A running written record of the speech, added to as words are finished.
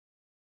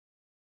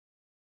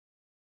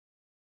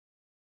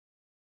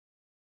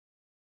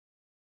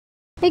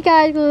Hey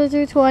guys,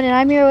 Glue321, and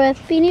I'm here with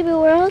Beanie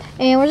Boo World.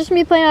 And we're just gonna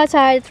be playing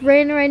outside. It's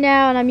raining right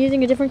now, and I'm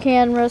using a different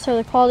camera, so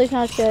the quality's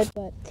not good.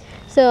 But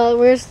so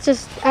we're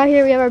just out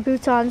here. We have our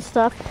boots on and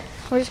stuff.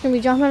 We're just gonna be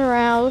jumping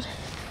around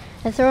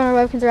and throwing our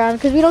webkins around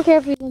because we don't care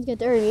if these ones get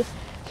dirty.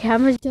 Okay,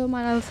 I'm gonna throw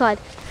mine on the slide.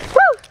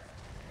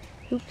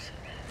 Woo! Oops.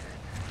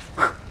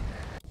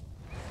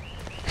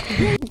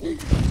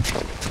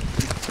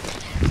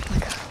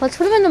 Let's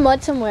put them in the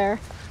mud somewhere.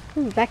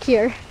 Ooh, back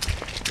here.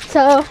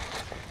 So.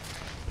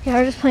 Yeah,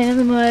 we're just playing in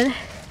the mud.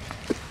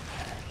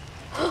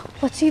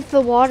 Let's see if the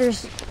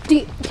water's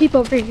deep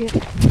over here.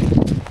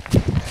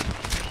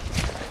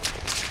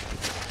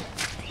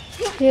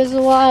 Here's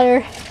the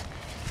water.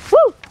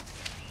 Woo!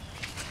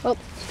 Oh.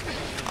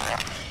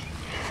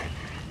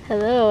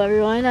 Hello,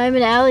 everyone. I'm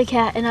an alley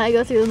cat, and I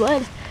go through the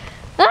mud.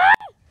 Ah!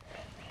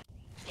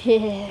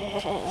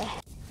 Yeah.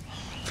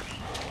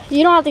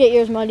 You don't have to get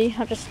yours muddy.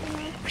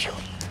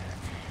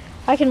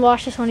 I can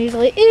wash this one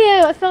easily.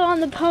 Ew! I fell on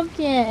the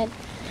pumpkin.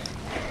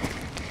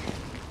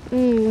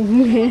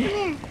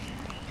 Yeah.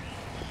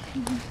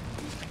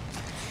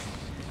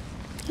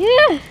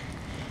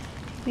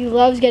 He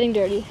loves getting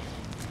dirty.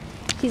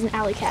 He's an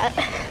alley cat.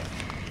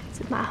 This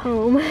is my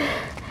home.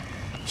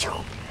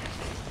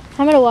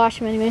 I'm gonna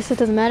wash him anyway, so it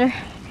doesn't matter.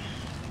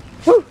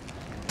 Woo!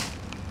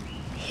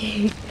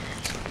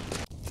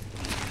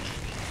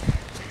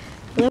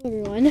 Hello,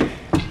 everyone.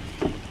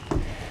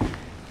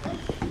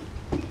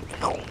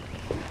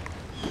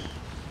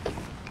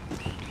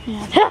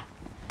 Yeah.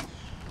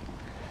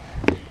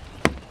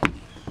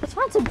 Let's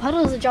find some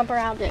puddles to jump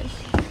around in.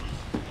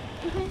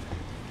 Okay.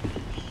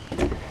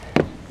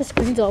 The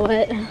screen's all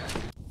wet. I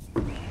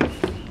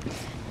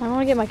don't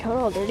want to get my coat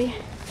all dirty.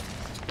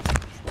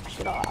 Wash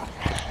it off.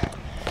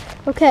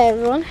 Okay,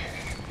 everyone.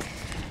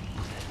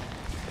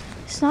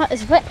 It's not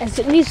as wet as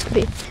it needs to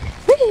be.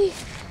 Whee!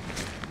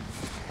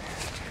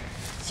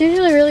 It's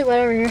usually really wet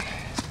over here.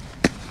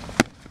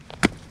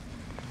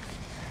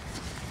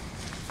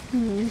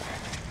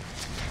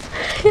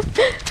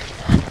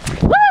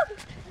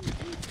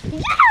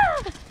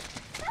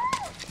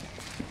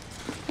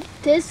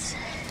 This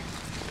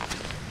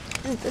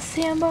is the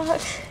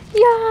sandbox.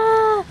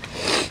 Yeah!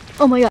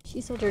 Oh my gosh,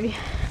 she's so dirty.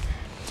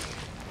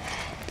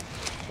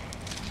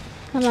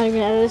 I'm not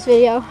even gonna edit this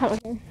video. I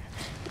don't care.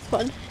 It's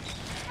fun.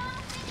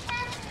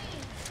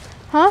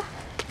 Huh?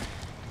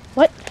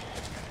 What?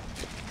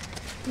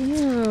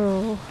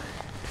 Ew.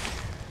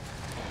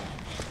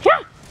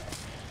 Yeah!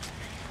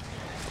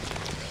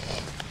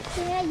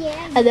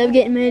 I love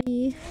getting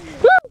muddy.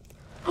 Woo!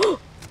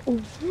 Oh,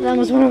 that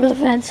almost went over the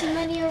fence.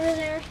 Money over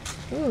there.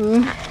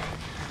 Ooh.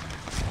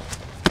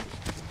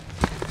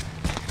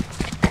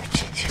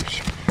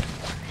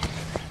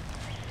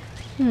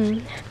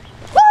 Woo!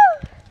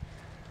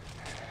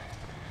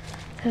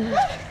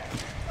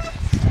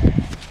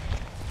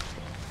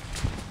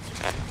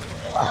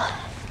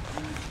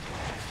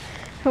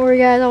 Don't worry,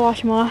 guys. I'll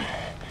wash them off.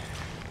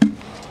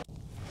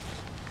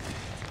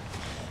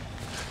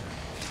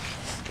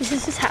 This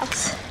is his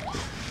house.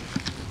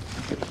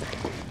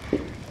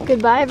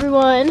 Goodbye,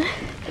 everyone.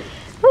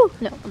 Oh,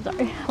 no, I'm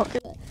sorry. I won't do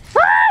that.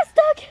 Ah,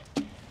 stuck!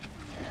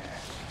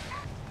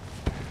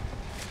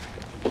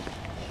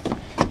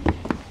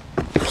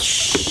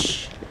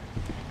 Shh.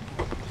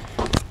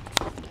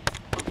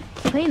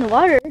 Play in the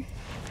water.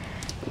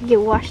 You get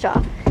washed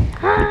off.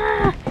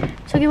 Ah,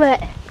 so get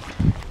wet.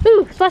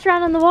 Ooh, splash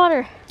around in the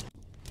water.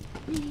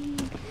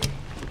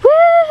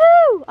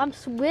 Woohoo! I'm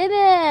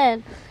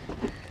swimming.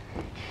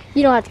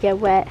 You don't have to get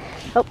wet.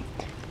 Oh,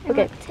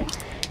 okay.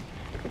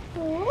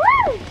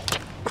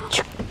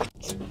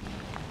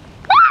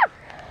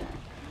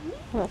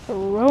 I'm gonna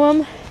throw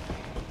him.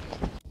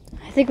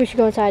 I think we should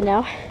go inside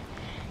now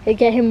and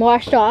get him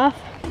washed off.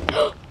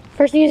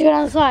 First thing is to go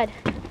down the slide.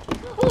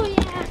 Oh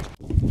yeah.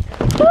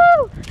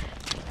 Woo!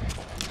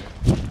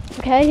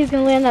 Okay, he's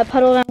gonna land that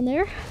puddle down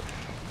there.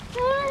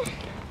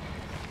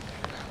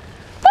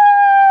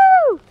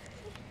 Woo!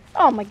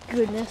 Oh my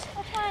goodness.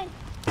 That's fine.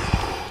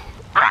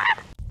 Ah!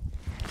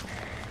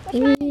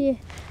 Yeah.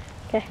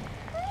 Okay.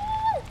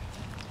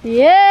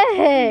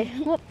 Yay!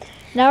 Well,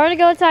 now we're gonna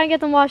go inside and get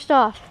them washed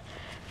off.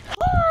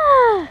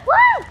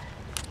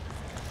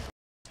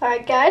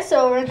 Alright guys,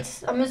 so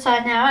I'm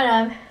inside now and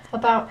I'm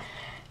about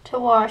to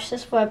wash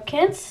this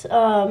webkins.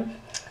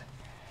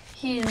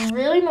 He's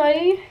really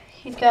muddy.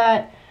 He's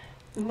got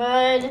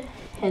mud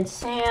and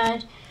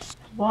sand,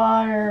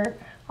 water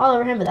all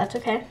over him, but that's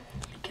okay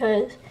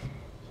because it's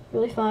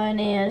really fun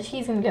and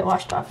he's gonna get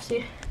washed off.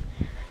 See,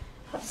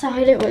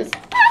 outside it was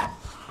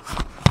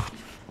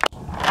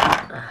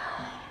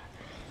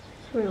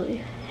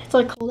it's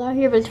like cold out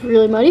here, but it's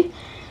really muddy.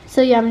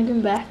 So yeah, I'm gonna give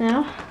him back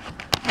now.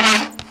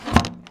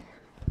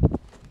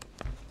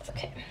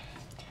 Okay.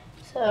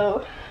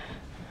 So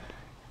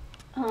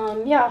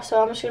yeah,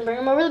 so I'm just gonna bring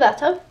him over to the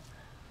bathtub.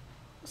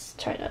 Let's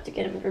try not to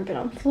get him dripping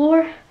on the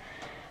floor.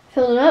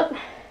 Fill it up.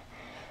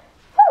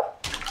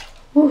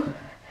 Woo! Woo.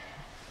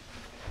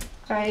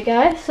 Alright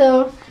guys,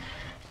 so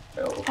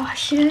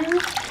wash him.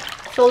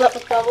 Filled up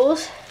with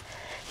bubbles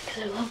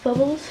because I love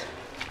bubbles.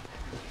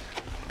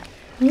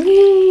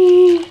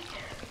 Whee!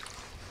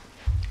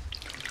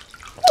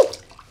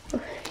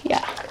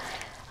 Yeah.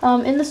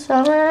 In the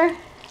summer,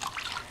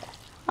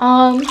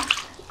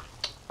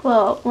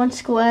 well, once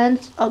school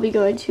ends, I'll be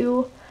going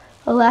to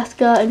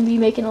Alaska and be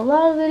making a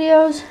lot of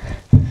videos.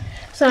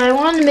 So I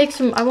wanted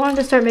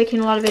to start making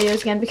a lot of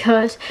videos again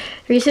because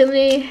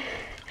recently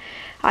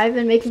I've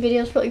been making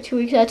videos for like 2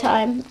 weeks at a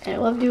time and I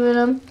love doing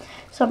them.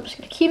 So I'm just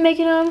gonna keep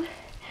making them.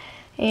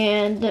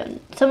 And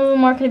some of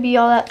them aren't gonna be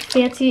all that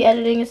fancy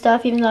editing and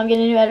stuff, even though I'm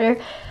getting a new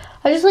editor.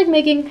 I just like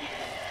making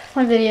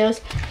fun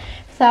videos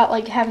without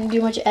like having to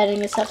do much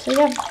editing and stuff. So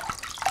yeah,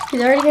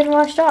 he's already getting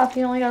washed off.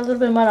 He only got a little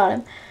bit of mud on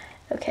him.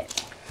 Okay,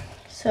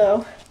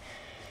 so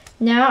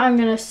now I'm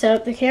gonna set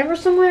up the camera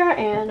somewhere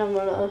and I'm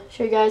gonna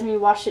show you guys me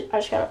wash it. I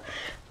just gotta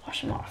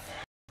wash him off.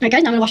 Alright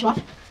guys, now I'm gonna wash him off.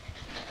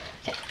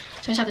 Okay,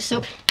 so I just have this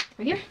soap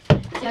right here.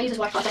 See, I use this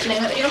washcloth today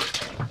in my video.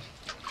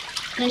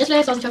 And then yesterday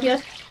I saw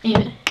Zootopia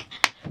and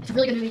it's a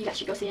really good movie, you guys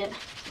should go see it.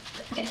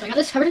 Okay, so I got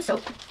this covered in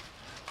soap.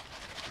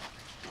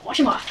 Wash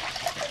him off.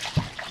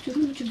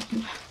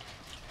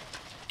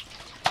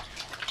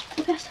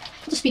 Go fast.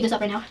 I'll just speed this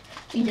up right now.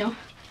 You know,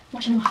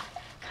 washing him off.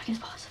 God, get his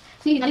paws.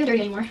 See, not even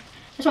dirty anymore.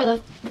 That's why I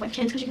love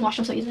webkins, because you can wash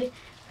them so easily.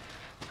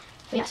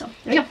 But yeah, so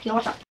there we go. He's all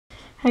washed off.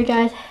 Alright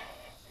guys,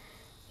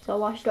 he's all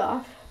washed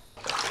off.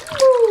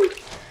 Woo!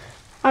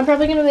 I'm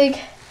probably gonna make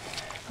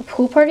a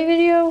pool party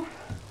video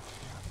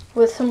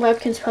with some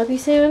Webkinz puppy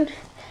soon.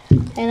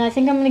 And I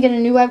think I'm gonna get a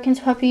new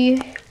Webkinz puppy.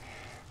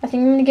 I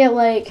think I'm gonna get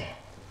like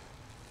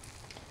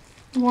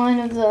one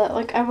of the,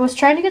 like I was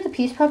trying to get the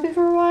Peace puppy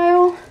for a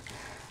while.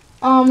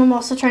 I'm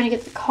also trying to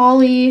get the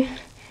collie,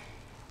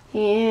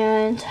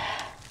 and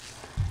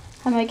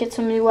I might get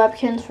some new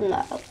Webkinz from the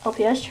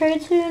LPS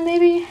trade soon,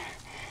 maybe.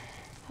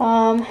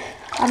 I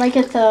might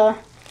get the,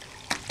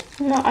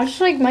 no, I just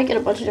like might get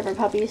a bunch of different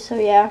puppies, so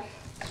yeah.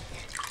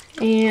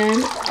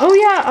 And, oh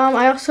yeah,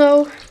 I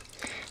also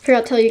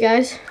forgot to tell you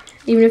guys,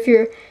 even if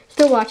you're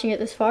still watching it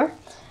this far.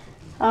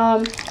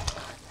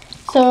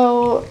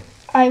 So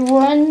I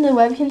won the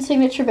Webkinz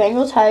Signature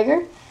Bengal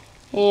Tiger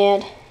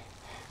and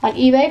on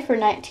eBay for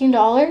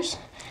 $19.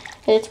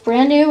 It's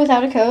brand new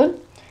without a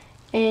code.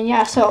 And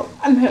yeah, so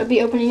I'm going to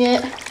be opening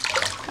it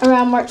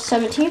around March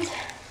 17th.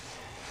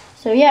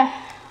 So yeah,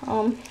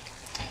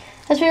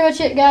 that's pretty much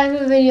it guys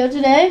with the video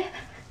today.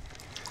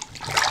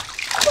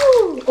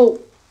 Woo! Oh,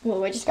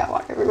 whoa, I just got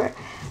water everywhere.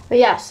 But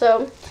yeah,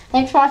 so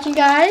thanks for watching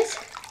guys.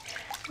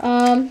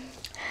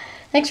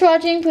 Thanks for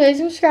watching. Please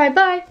subscribe.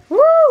 Bye. Woo!